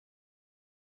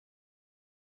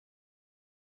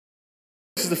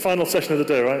the final session of the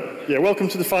day, right? Yeah, welcome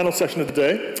to the final session of the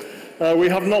day. We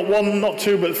have not one, not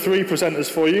two, but three presenters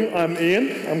for you. I'm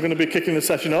Ian. I'm going to be kicking the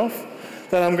session off.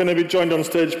 Then I'm going to be joined on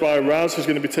stage by Raz, who's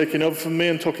going to be taking over from me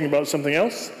and talking about something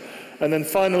else. And then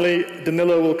finally,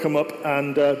 Danilo will come up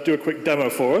and do a quick demo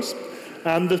for us.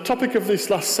 And the topic of this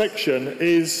last section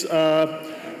is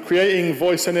creating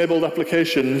voice-enabled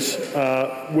applications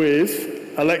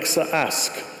with Alexa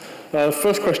Ask. The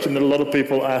first question that a lot of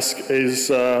people ask is,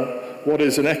 what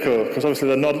is an echo? Because obviously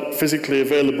they're not physically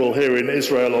available here in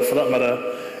Israel, or for that matter,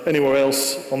 anywhere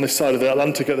else on this side of the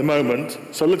Atlantic at the moment.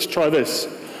 So let's try this.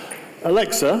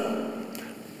 Alexa,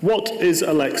 what is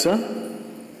Alexa?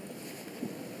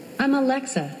 I'm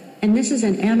Alexa, and this is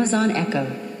an Amazon Echo.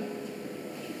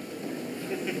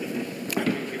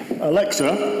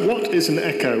 Alexa, what is an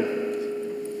echo?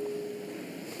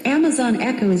 Amazon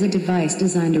Echo is a device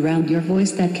designed around your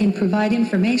voice that can provide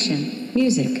information,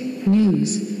 music,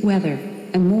 news, weather,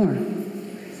 and more.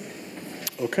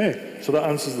 Okay, so that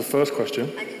answers the first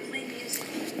question. I can play music,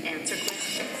 answer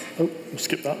questions. Oh, we'll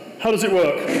skip that. How does it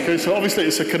work? Okay, so obviously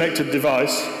it's a connected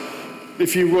device.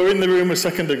 If you were in the room a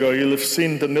second ago, you'll have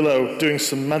seen Danilo doing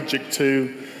some magic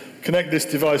to connect this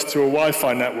device to a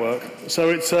Wi-Fi network. So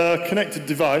it's a connected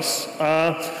device.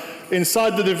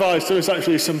 Inside the device, there is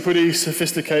actually some pretty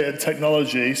sophisticated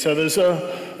technology. So there's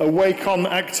a wake-on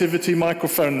activity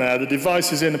microphone there. The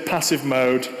device is in a passive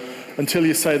mode until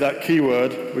you say that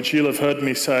keyword, which you'll have heard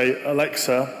me say,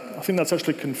 Alexa. I think that's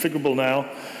actually configurable now.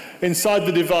 Inside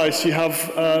the device, you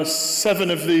have 7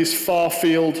 of these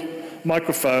far-field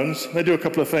microphones. They do a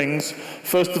couple of things.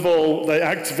 First of all, they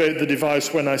activate the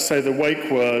device when I say the wake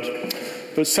word.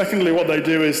 But secondly, what they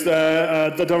do is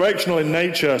they're directional in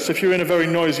nature. So if you're in a very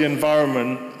noisy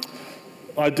environment,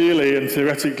 ideally and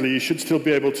theoretically, you should still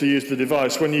be able to use the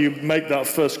device. When you make that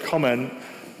first comment,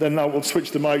 then that will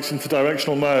switch the mics into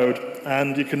directional mode,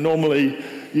 and you can normally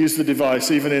use the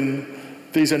device even in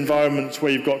these environments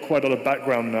where you've got quite a lot of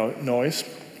background noise.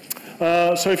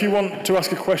 So if you want to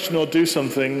ask a question or do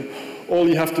something, all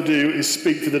you have to do is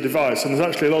speak to the device. And there's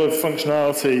actually a lot of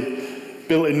functionality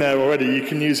built in there already. You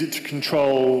can use it to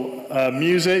control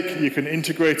music. You can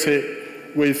integrate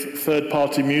it with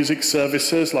third-party music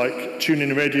services like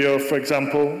TuneIn Radio, for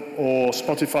example, or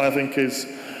Spotify, I think, is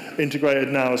integrated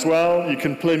now as well. You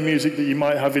can play music that you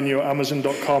might have in your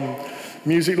Amazon.com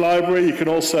music library. You can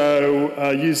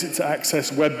also use it to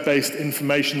access web-based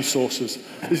information sources.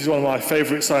 This is one of my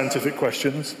favorite scientific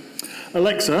questions.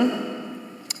 Alexa,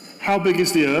 how big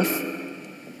is the Earth?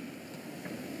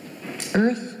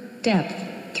 Earth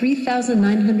depth,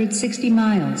 3,960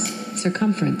 miles.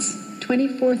 Circumference,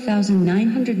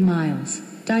 24,900 miles.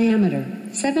 Diameter,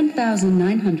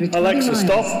 7,920 Alexa, miles.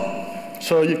 stop.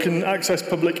 So you can access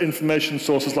public information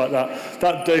sources like that.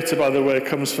 That data, by the way,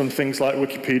 comes from things like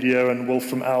Wikipedia and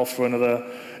Wolfram Alpha and other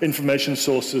information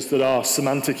sources that are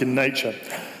semantic in nature.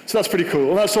 So that's pretty cool.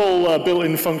 And that's all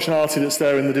built-in functionality that's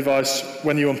there in the device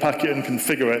when you unpack it and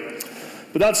configure it.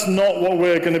 But that's not what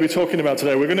we're going to be talking about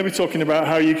today. We're going to be talking about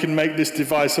how you can make this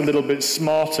device a little bit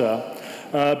smarter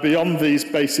beyond these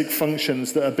basic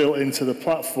functions that are built into the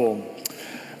platform.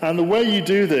 And the way you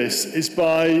do this is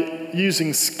by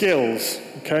using skills,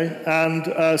 okay?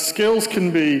 And skills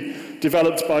can be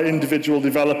developed by individual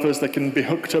developers. They can be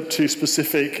hooked up to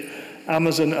specific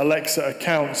Amazon Alexa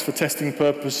accounts for testing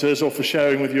purposes or for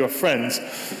sharing with your friends.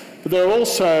 But there are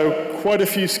also quite a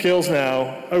few skills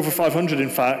now, over 500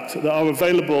 in fact, that are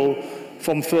available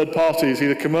from third parties,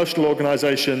 either commercial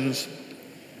organizations,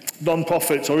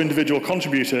 non-profits, or individual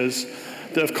contributors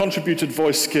that have contributed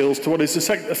voice skills to what is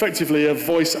effectively a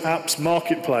voice apps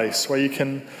marketplace where you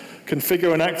can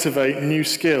configure and activate new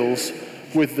skills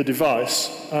with the device.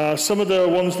 Some of the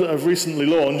ones that have recently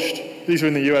launched, these are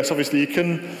in the US, obviously, you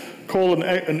can call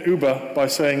an Uber by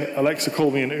saying, Alexa,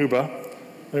 call me an Uber.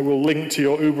 It will link to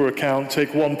your Uber account,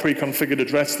 take one pre-configured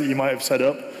address that you might have set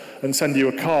up, and send you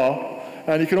a car.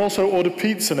 And you can also order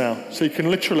pizza now. So you can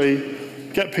literally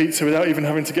get pizza without even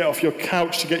having to get off your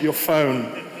couch to get your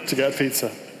phone to get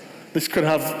pizza. This could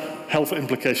have health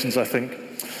implications, I think.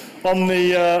 On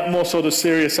the more sort of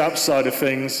serious app side of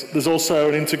things, there's also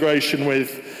an integration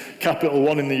with Capital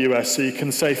One in the US. So you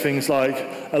can say things like,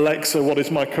 Alexa, what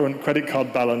is my current credit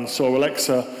card balance? Or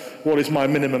Alexa, what is my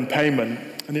minimum payment?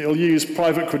 And it'll use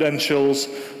private credentials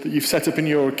that you've set up in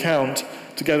your account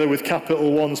together with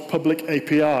Capital One's public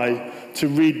API to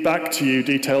read back to you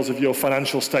details of your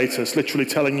financial status, literally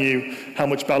telling you how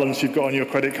much balance you've got on your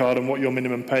credit card and what your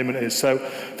minimum payment is. So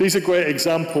these are great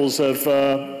examples of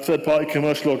third-party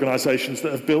commercial organizations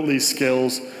that have built these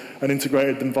skills and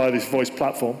integrated them via this voice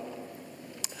platform.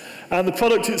 And the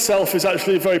product itself is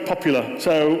actually very popular.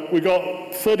 So we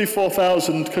got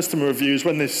 34,000 customer reviews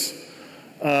when this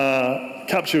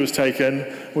capture was taken.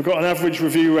 We've got an average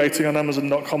review rating on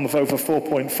Amazon.com of over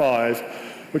 4.5,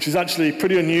 which is actually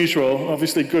pretty unusual,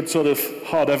 obviously good sort of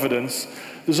hard evidence.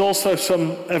 There's also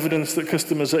some evidence that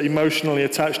customers are emotionally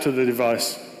attached to the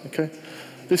device. Okay?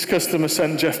 This customer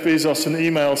sent Jeff Bezos an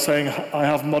email saying, I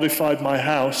have modified my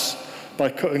house by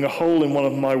cutting a hole in one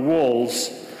of my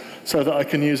walls so that I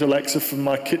can use Alexa from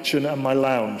my kitchen and my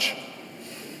lounge.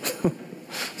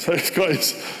 So he's got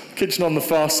his kitchen on the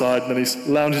far side, and then his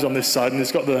lounge is on this side, and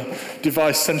he's got the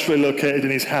device centrally located in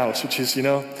his house, which is,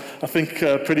 I think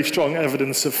pretty strong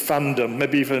evidence of fandom,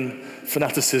 maybe even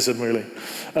fanaticism, really.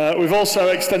 We've also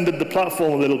extended the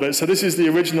platform a little bit. So this is the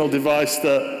original device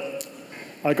that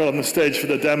I got on the stage for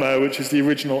the demo, which is the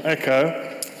original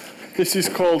Echo. This is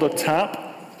called a TAP.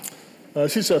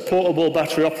 This is a portable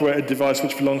battery-operated device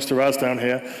which belongs to Raz down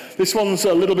here. This one's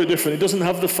a little bit different. It doesn't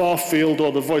have the far field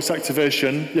or the voice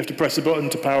activation. You have to press a button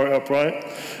to power it up, right?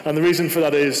 And the reason for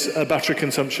that is battery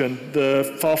consumption.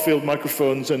 The far field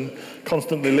microphones and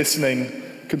constantly listening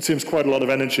consumes quite a lot of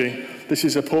energy. This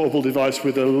is a portable device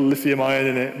with a lithium ion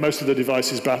in it. Most of the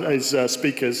device is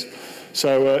speakers.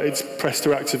 So it's pressed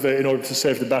to activate in order to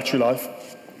save the battery life.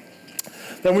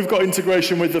 Then we've got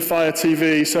integration with the Fire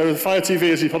TV. So the Fire TV,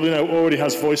 as you probably know, already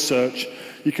has voice search.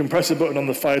 You can press a button on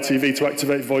the Fire TV to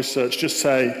activate voice search. Just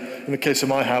say, in the case of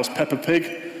my house, Peppa Pig,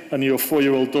 and your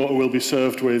 4-year-old daughter will be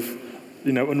served with,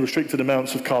 unrestricted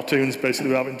amounts of cartoons, basically,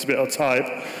 without having to be able to type.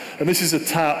 And this is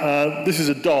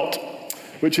a dot,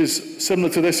 which is similar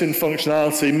to this in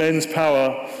functionality. Mains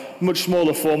power, much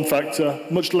smaller form factor,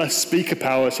 much less speaker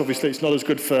power, so obviously it's not as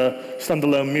good for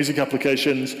standalone music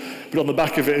applications, but on the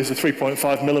back of it is a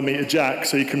 3.5mm jack,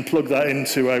 so you can plug that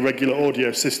into a regular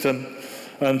audio system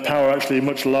and power actually a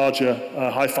much larger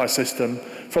hi-fi system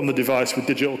from the device with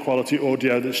digital quality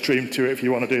audio that's streamed to it if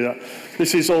you want to do that.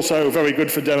 This is also very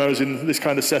good for demos in this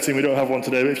kind of setting. We don't have one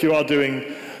today, but if you are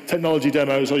doing technology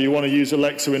demos or you want to use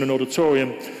Alexa in an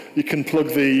auditorium, you can plug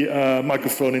the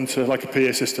microphone into like a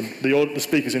PA system, the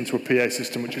speakers into a PA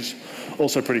system, which is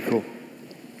also pretty cool.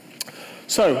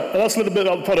 So that's a little bit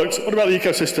about the product. What about the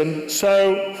ecosystem?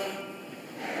 So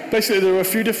basically there are a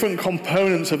few different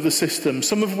components of the system,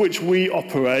 some of which we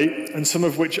operate and some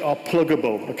of which are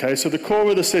pluggable. Okay, so the core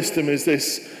of the system is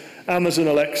this Amazon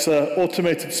Alexa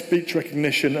automated speech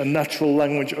recognition and natural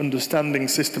language understanding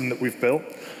system that we've built.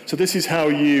 So this is how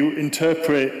you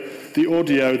interpret the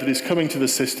audio that is coming to the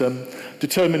system,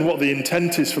 determine what the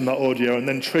intent is from that audio, and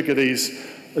then trigger these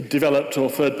developed or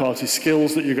third-party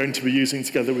skills that you're going to be using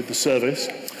together with the service.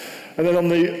 And then on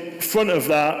the front of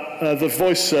that, the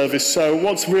voice service. So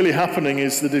what's really happening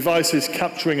is the device is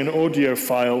capturing an audio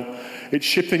file. It's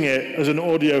shipping it as an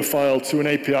audio file to an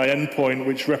API endpoint,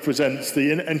 which represents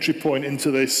the entry point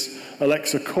into this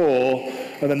Alexa core.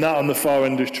 And then that on the far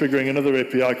end is triggering another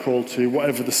API call to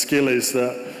whatever the skill is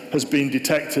that has been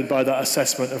detected by that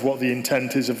assessment of what the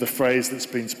intent is of the phrase that's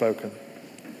been spoken.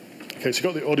 Okay, so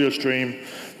you've got the audio stream,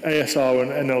 ASR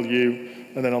and NLU.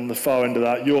 And then on the far end of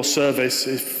that, your service,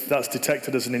 if that's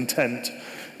detected as an intent,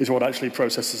 is what actually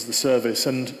processes the service.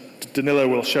 And Danilo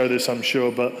will show this, I'm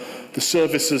sure, but the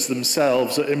services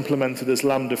themselves are implemented as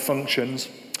Lambda functions.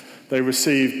 They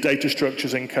receive data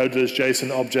structures encoded as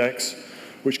JSON objects,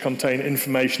 which contain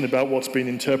information about what's been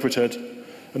interpreted.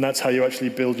 And that's how you actually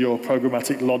build your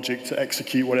programmatic logic to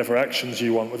execute whatever actions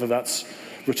you want, whether that's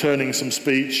returning some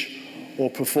speech or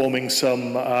performing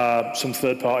some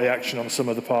third-party action on some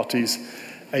other party's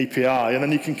API. And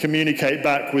then you can communicate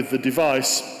back with the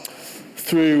device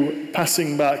through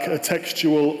passing back a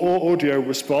textual or audio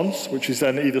response, which is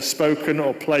then either spoken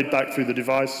or played back through the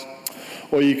device,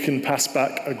 or you can pass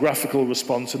back a graphical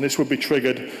response, and this will be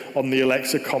triggered on the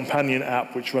Alexa companion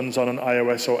app, which runs on an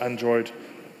iOS or Android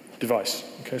device.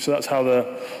 Okay, so that's how the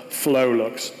flow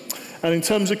looks. And in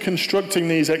terms of constructing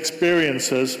these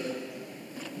experiences,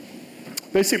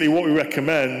 basically what we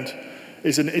recommend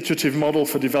is an iterative model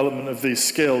for development of these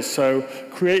skills. So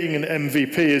creating an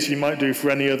MVP, as you might do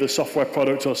for any other software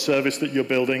product or service that you're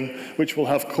building, which will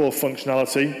have core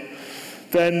functionality.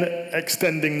 Then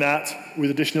extending that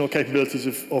with additional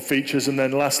capabilities or features, and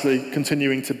then lastly,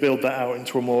 continuing to build that out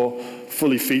into a more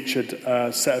fully featured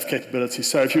set of capabilities.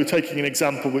 So if you were taking an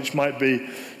example which might be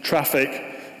traffic,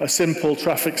 a simple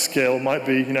traffic skill might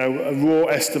be, a raw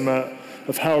estimate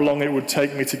of how long it would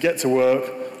take me to get to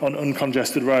work on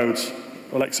uncongested roads.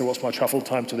 Alexa, what's my travel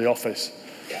time to the office?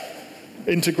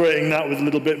 Integrating that with a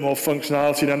little bit more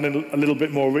functionality and a little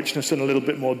bit more richness and a little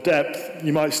bit more depth,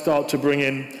 you might start to bring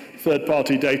in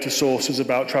third-party data sources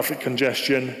about traffic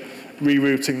congestion,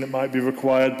 rerouting that might be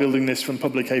required, building this from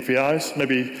public APIs,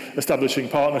 maybe establishing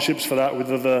partnerships for that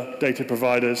with other data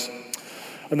providers.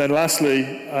 And then lastly,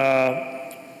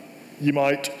 you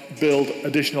might build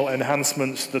additional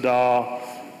enhancements that are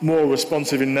more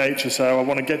responsive in nature. So I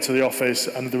want to get to the office,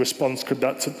 and the response could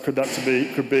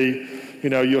be, you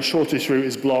know, your shortest route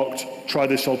is blocked, try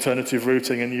this alternative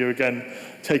routing, and you're again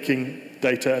taking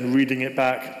data and reading it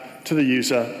back to the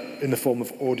user in the form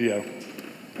of audio.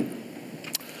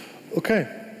 Okay.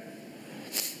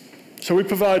 So we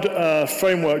provide a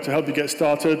framework to help you get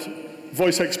started.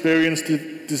 Voice experience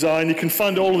design. You can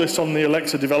find all of this on the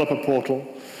Alexa developer portal.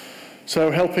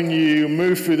 So helping you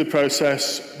move through the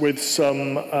process with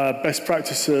some best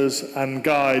practices and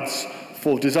guides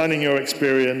for designing your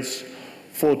experience,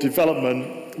 for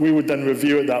development. We would then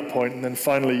review at that point, and then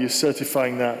finally you're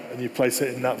certifying that and you place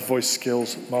it in that voice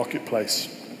skills marketplace.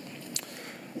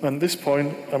 And at this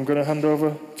point, I'm going to hand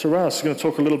over to Raz. He's going to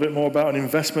talk a little bit more about an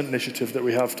investment initiative that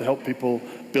we have to help people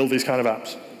build these kind of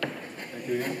apps. Thank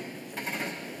you.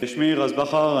 שמי רז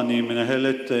בכר, אני מנהל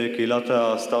את קהילת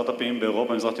הסטארט-אפים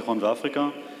באירופה, מזרח תיכון ואפריקה.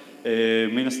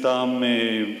 מן הסתם,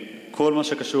 כל מה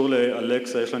שקשור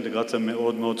לאלקסה יש לו אינטגרציה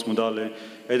מאוד מאוד צמודה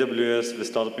ל-AWS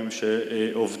וסטארט-אפים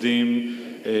שעובדים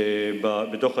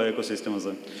בתוך האקוסיסטם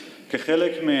הזה.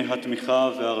 כחלק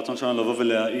מהתמיכה והרצון שלנו לבוא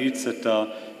ולהאיץ את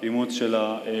האימוץ של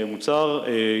המוצר,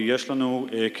 יש לנו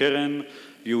קרן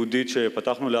יהודית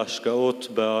שפתחנו להשקעות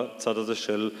בצד הזה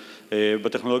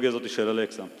בטכנולוגיה הזאת של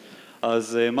אלקסה.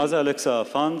 אז מה זה אלקסה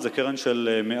פאנד? זה קרן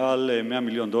של מעל $100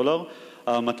 מיליון.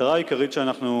 המטרה העיקרית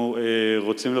שאנחנו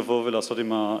רוצים לבוא ולעשות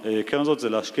עם הקרן הזאת זה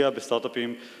להשקיע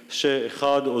בסטארט-אפים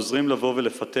שאחד עוזרים לבוא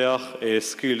ולפתח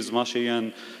סקילס, מה שאיין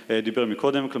דיבר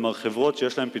מקודם, כלומר חברות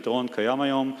שיש להם פתרון קיים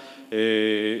היום,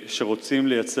 שרוצים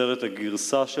לייצר את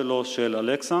הגרסה שלו של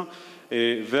אלקסה,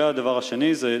 והדבר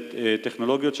השני זה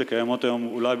טכנולוגיות שקיימות היום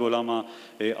אולי בעולם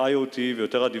ה-IoT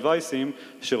ויותר ה-Device'ים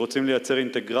שרוצים לייצר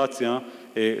אינטגרציה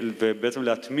ובעצם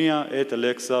להטמיע את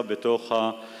אלקסה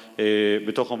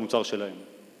בתוך המוצר שלהם.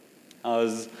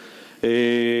 אז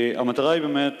המטרה היא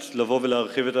באמת לבוא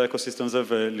ולהרחיב את האקוסיסטם הזה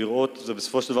ולראות, זה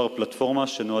בסופו של דבר פלטפורמה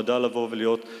שנועדה לבוא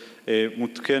ולהיות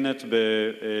מותקנת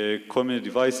בכל מיני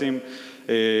דיווייסים.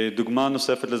 דוגמה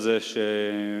נוספת לזה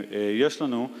שיש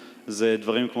לנו זה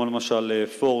דברים כמו למשל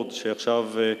פורד שעכשיו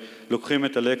לוקחים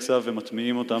את אלקסה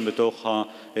ומטמיעים אותם בתוך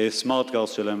הסמארט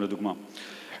קארס שלהם לדוגמה.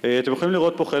 אתם יכולים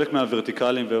לראות פה חלק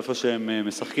מהוורטיקלים ואיפה שהם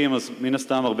משחקים, אז מן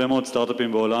הסתם הרבה מאוד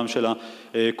סטארט-אפים בעולם של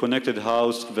ה-Connected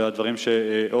House והדברים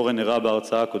שאורן הראה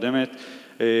בהרצאה הקודמת,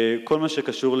 כל מה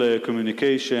שקשור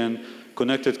ל-Communication,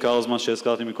 Connected Cars, מה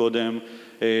שהזכרתי מקודם,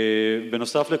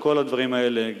 בנוסף לכל הדברים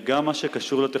האלה, גם מה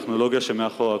שקשור לטכנולוגיה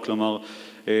שמאחורה, כלומר,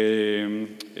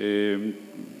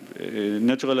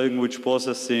 Natural Language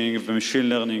Processing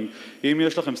ו-Machine Learning, אם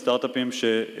יש לכם סטארט-אפים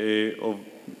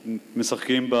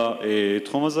שמשחקים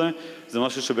בתחום הזה, זה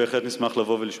משהו שבהחלט נשמח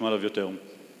לבוא ולשמוע עליו יותר.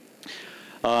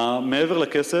 מעבר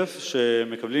לכסף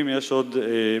שמקבלים, יש עוד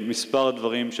מספר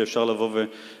דברים שאפשר לבוא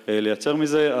ולייצר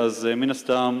מזה, אז מן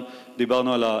הסתם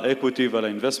דיברנו על ה-Equity ועל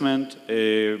ה-Investment,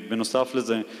 בנוסף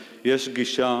לזה יש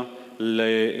גישה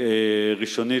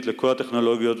ראשונית לכל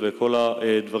הטכנולוגיות וכל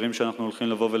הדברים שאנחנו הולכים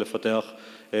לבוא ולפתח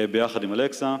ביחד עם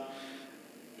אלקסה.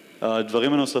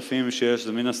 הדברים הנוספים שיש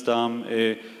זה מן הסתם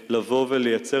לבוא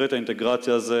ולייצר את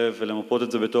האינטגרציה הזה ולמפות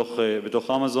את זה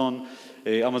בתוך אמזון,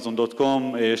 amazon.com,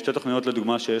 שתי תוכניות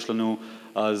לדוגמה שיש לנו,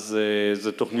 אז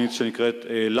זו תוכנית שנקראת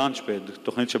Launchpad,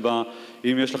 תוכנית שבה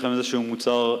אם יש לכם איזשהו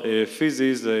מוצר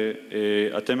פיזי,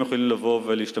 אתם יכולים לבוא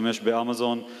ולהשתמש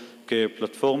באמזון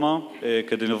כפלטפורמה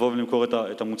כדי לבוא ולמכור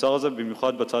את המוצר הזה,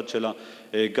 במיוחד בצד של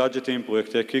הגאדג'טים,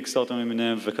 פרויקטי קיקסטארטר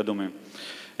למיניהם וכדומה.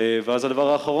 ואז הדבר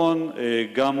האחרון,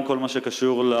 גם כל מה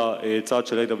שקשור לצד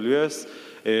של AWS,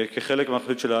 כחלק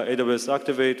מהחלטות של ה-AWS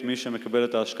Activate, מי שמקבל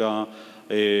את ההשקעה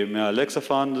מה-Alexa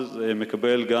Fund,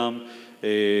 מקבל גם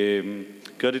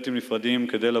קרדיטים נפרדים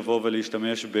כדי לבוא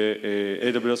ולהשתמש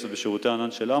ב-AWS ובשירותי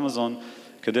הענן של אמזון,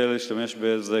 כדי להשתמש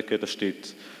בזה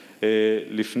כתשתית.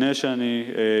 לפני שאני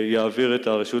אעביר את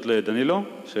הרשות לדנילו,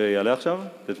 שיעלה עכשיו,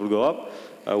 that will go up,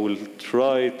 I will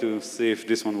try to see if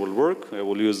this one will work. I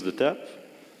will use the tab.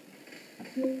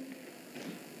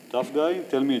 Tough guy,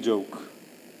 tell me a joke.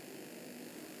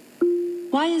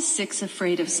 Why is 6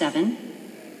 afraid of 7?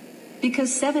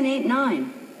 Because 7 ain't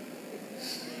 9.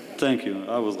 Thank you,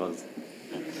 I was Raz.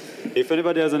 If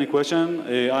anybody has any question,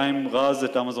 I'm Raz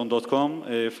at Amazon.com.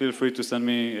 Feel free to send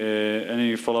me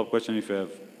any follow-up question if you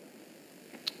have.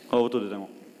 Over to the demo.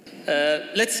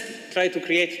 Let's try to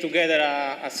create together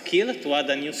a skill, to add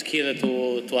a new skill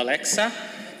to Alexa.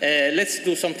 Let's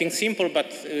do something simple,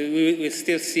 but we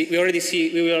already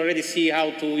see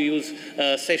how to use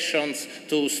sessions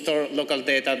to store local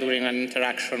data during an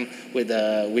interaction with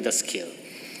a skill.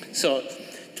 So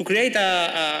to create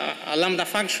a Lambda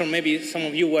function, maybe some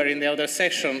of you were in the other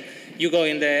session, you go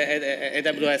in the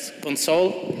AWS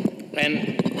console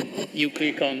and you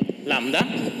click on Lambda.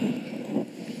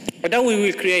 And then we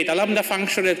will create a Lambda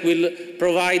function that will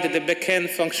provide the backend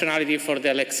functionality for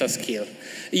the Alexa skill.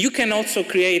 You can also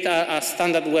create a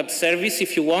standard web service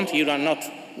if you want.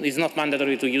 It's not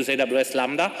mandatory to use AWS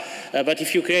Lambda. But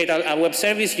if you create a web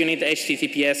service, you need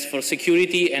HTTPS for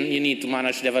security, and you need to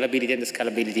manage the availability and the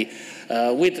scalability.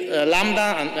 With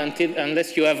Lambda,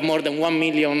 unless you have more than 1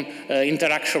 million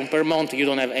interaction per month, you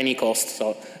don't have any cost.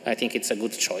 So I think it's a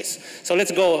good choice. So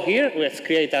let's go here. Let's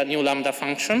create a new Lambda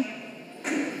function.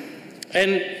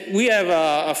 And we have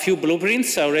a few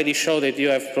blueprints. I already showed that you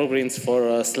have blueprints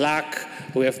for Slack.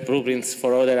 We have blueprints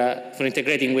for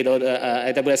integrating with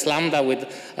AWS Lambda with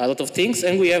a lot of things.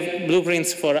 And we have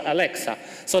blueprints for Alexa.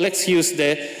 So let's use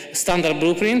the standard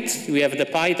blueprint. We have the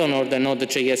Python or the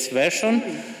Node.js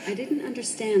version. I didn't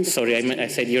understand. Sorry, I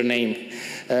said your name.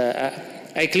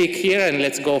 I click here and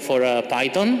let's go for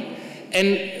Python.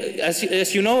 And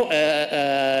as you know,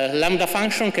 Lambda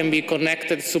function can be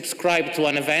connected, subscribed to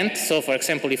an event. So for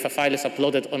example, if a file is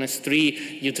uploaded on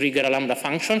S3, you trigger a Lambda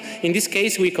function. In this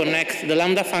case, we connect the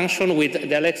Lambda function with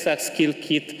the Alexa skill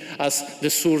kit as the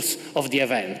source of the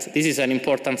event. This is an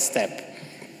important step.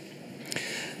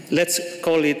 Let's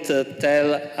call it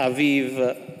Tel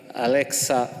Aviv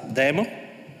Alexa demo.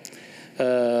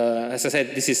 As I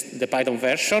said, this is the Python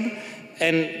version.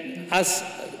 And as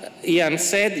Ian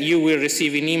said, you will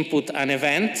receive in input an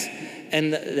event,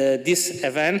 and this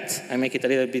event, I make it a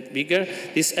little bit bigger,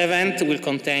 this event will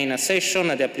contain a session,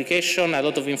 the application, a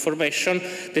lot of information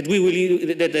that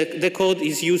the code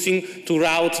is using to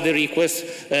route the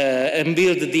request and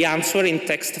build the answer in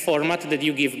text format that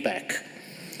you give back.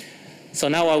 So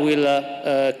now I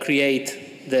will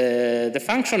create the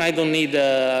function. I don't need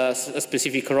a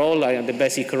specific role. The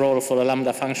basic role for a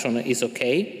Lambda function is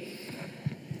okay,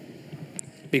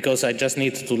 because I just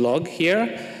need to log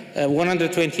here.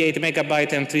 128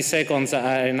 megabytes and 3 seconds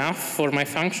are enough for my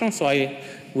function, so I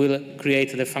will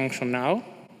create the function now.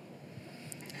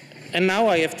 And now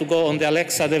I have to go on the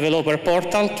Alexa developer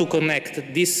portal to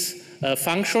connect this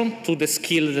function to the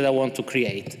skill that I want to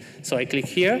create. So I click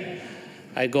here,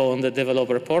 I go on the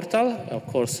developer portal. Of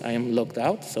course, I am logged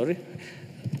out, sorry.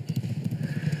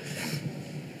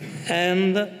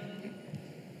 And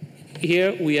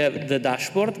here we have the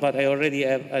dashboard, but I already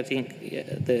have, I think,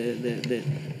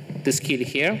 the skill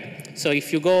here. So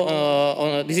if you go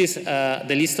on, this is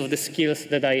the list of the skills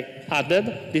that I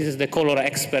added. This is the color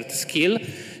expert skill.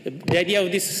 The idea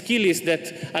of this skill is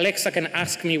that Alexa can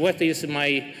ask me what is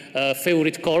my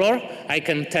favorite color. I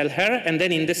can tell her, and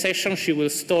then in the session she will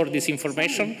store this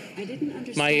information,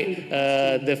 my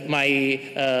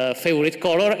favorite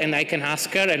color, and I can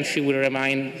ask her, and she will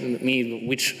remind me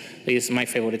which is my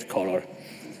favorite color.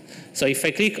 So if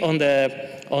I click on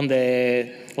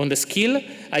the skill,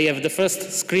 I have the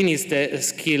first screen is the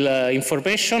skill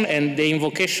information, and the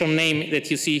invocation name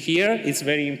that you see here is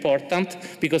very important,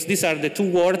 because these are the two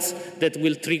words that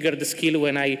will trigger the skill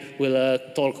when I will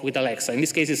talk with Alexa. In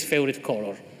this case, it's favorite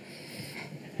color.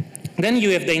 Then you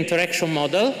have the interaction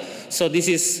model. So this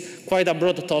is quite a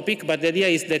broad topic, but the idea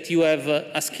is that you have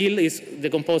a skill is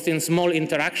decomposed in small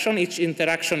interaction. Each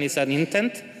interaction is an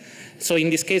intent. So in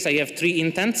this case, I have 3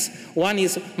 intents. One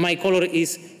is my color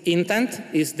is intent,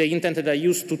 is the intent that I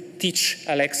use to teach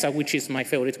Alexa which is my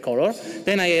favorite color.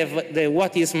 Then I have the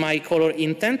what is my color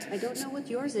intent. I don't know what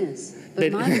yours is,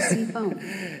 but mine is C-phone.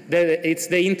 It's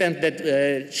the intent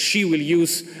that she will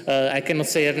use, I cannot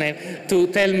say her name, to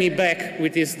tell me back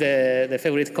which is the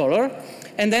favorite color.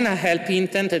 And then a help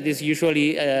intent that is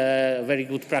usually a very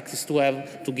good practice to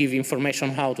have to give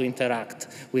information how to interact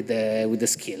with the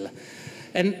skill.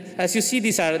 And as you see,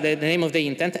 these are the name of the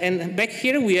intent. And back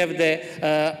here, we have the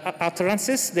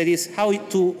utterances, that is how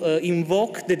to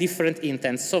invoke the different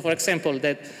intents. So for example,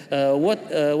 that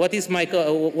what's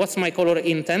my color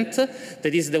intent, that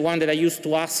is the one that I use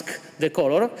to ask the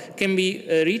color, can be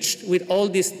reached with all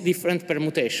these different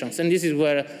permutations. And this is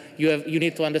where you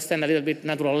need to understand a little bit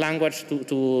natural language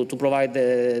to provide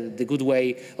the good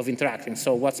way of interacting.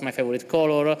 So what's my favorite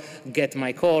color, get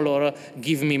my color,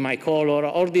 give me my color,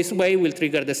 all this way will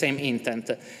trigger the same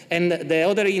intent. And the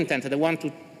other intent, the one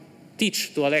to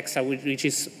teach to Alexa, which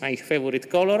is my favorite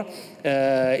color,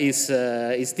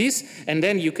 is this. And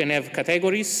then you can have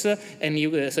categories, and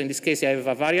so in this case I have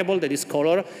a variable that is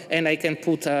color, and I can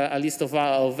put a list of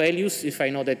values if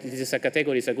I know that this is a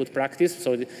category. It's a good practice,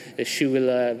 so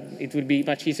it will be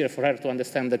much easier for her to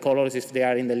understand the colors if they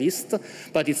are in the list,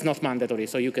 but it's not mandatory.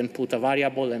 So you can put a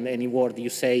variable, and any word you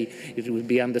say, it will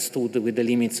be understood with the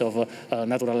limits of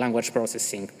natural language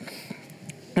processing.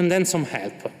 And then some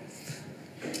help.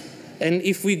 And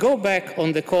if we go back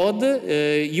on the code,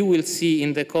 you will see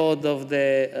in the code of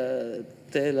the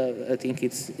I think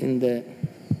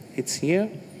it's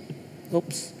here.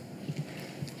 Oops.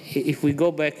 If we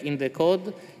go back in the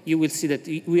code, you will see that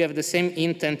we have the same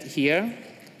intent here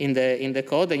in the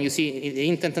code, and you see the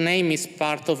intent name is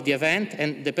part of the event,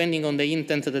 and depending on the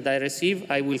intent that I receive,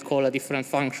 I will call a different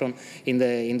function in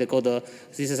the code.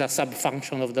 This is a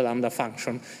sub-function of the Lambda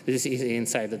function. This is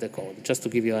inside the code, just to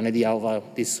give you an idea of how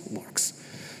this works.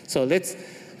 So let's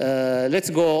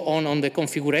go on the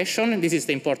configuration. This is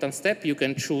the important step. You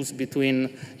can choose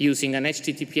between using an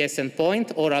HTTPS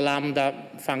endpoint or a Lambda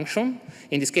function.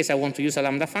 In this case, I want to use a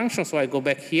Lambda function, so I go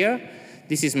back here.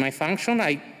 This is my function.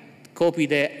 I copy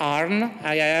the ARN.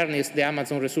 IARN is the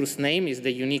Amazon resource name, is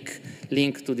the unique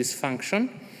link to this function.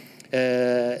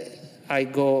 I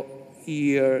go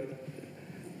here,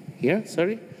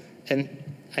 and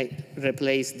I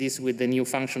replace this with the new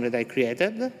function that I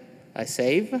created. I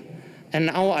save. And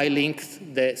now I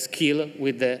linked the skill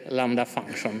with the Lambda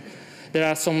function. There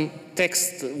are some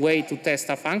text way to test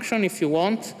a function if you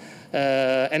want.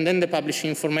 And then the publishing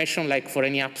information, like for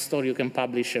any app store, you can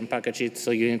publish and package it,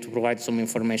 so you need to provide some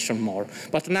information more.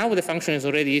 But now the function is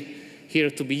already here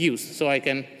to be used. So I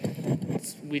can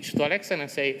switch to Alexa and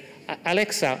say,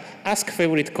 Alexa, ask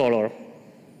favorite color.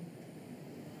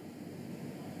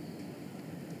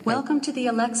 Welcome to the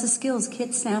Alexa Skills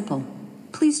Kit sample.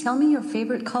 Please tell me your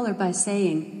favorite color by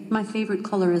saying, my favorite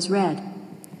color is red.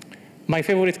 My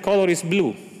favorite color is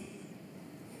blue.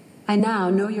 I now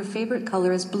know your favorite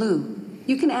color is blue.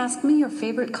 You can ask me your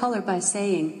favorite color by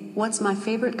saying, what's my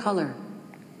favorite color?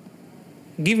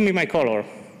 Give me my color.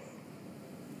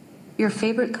 Your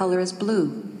favorite color is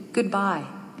blue. Goodbye.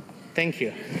 Thank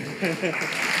you.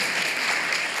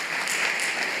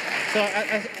 So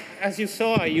as you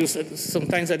saw, I used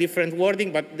sometimes a different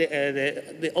wording, but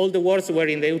all the words were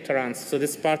in the utterance. So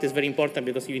this part is very important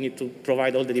because you need to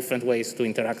provide all the different ways to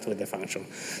interact with the function.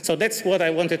 So that's what I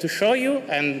wanted to show you,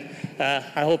 and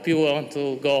I hope you want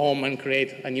to go home and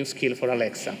create a new skill for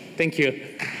Alexa. Thank you.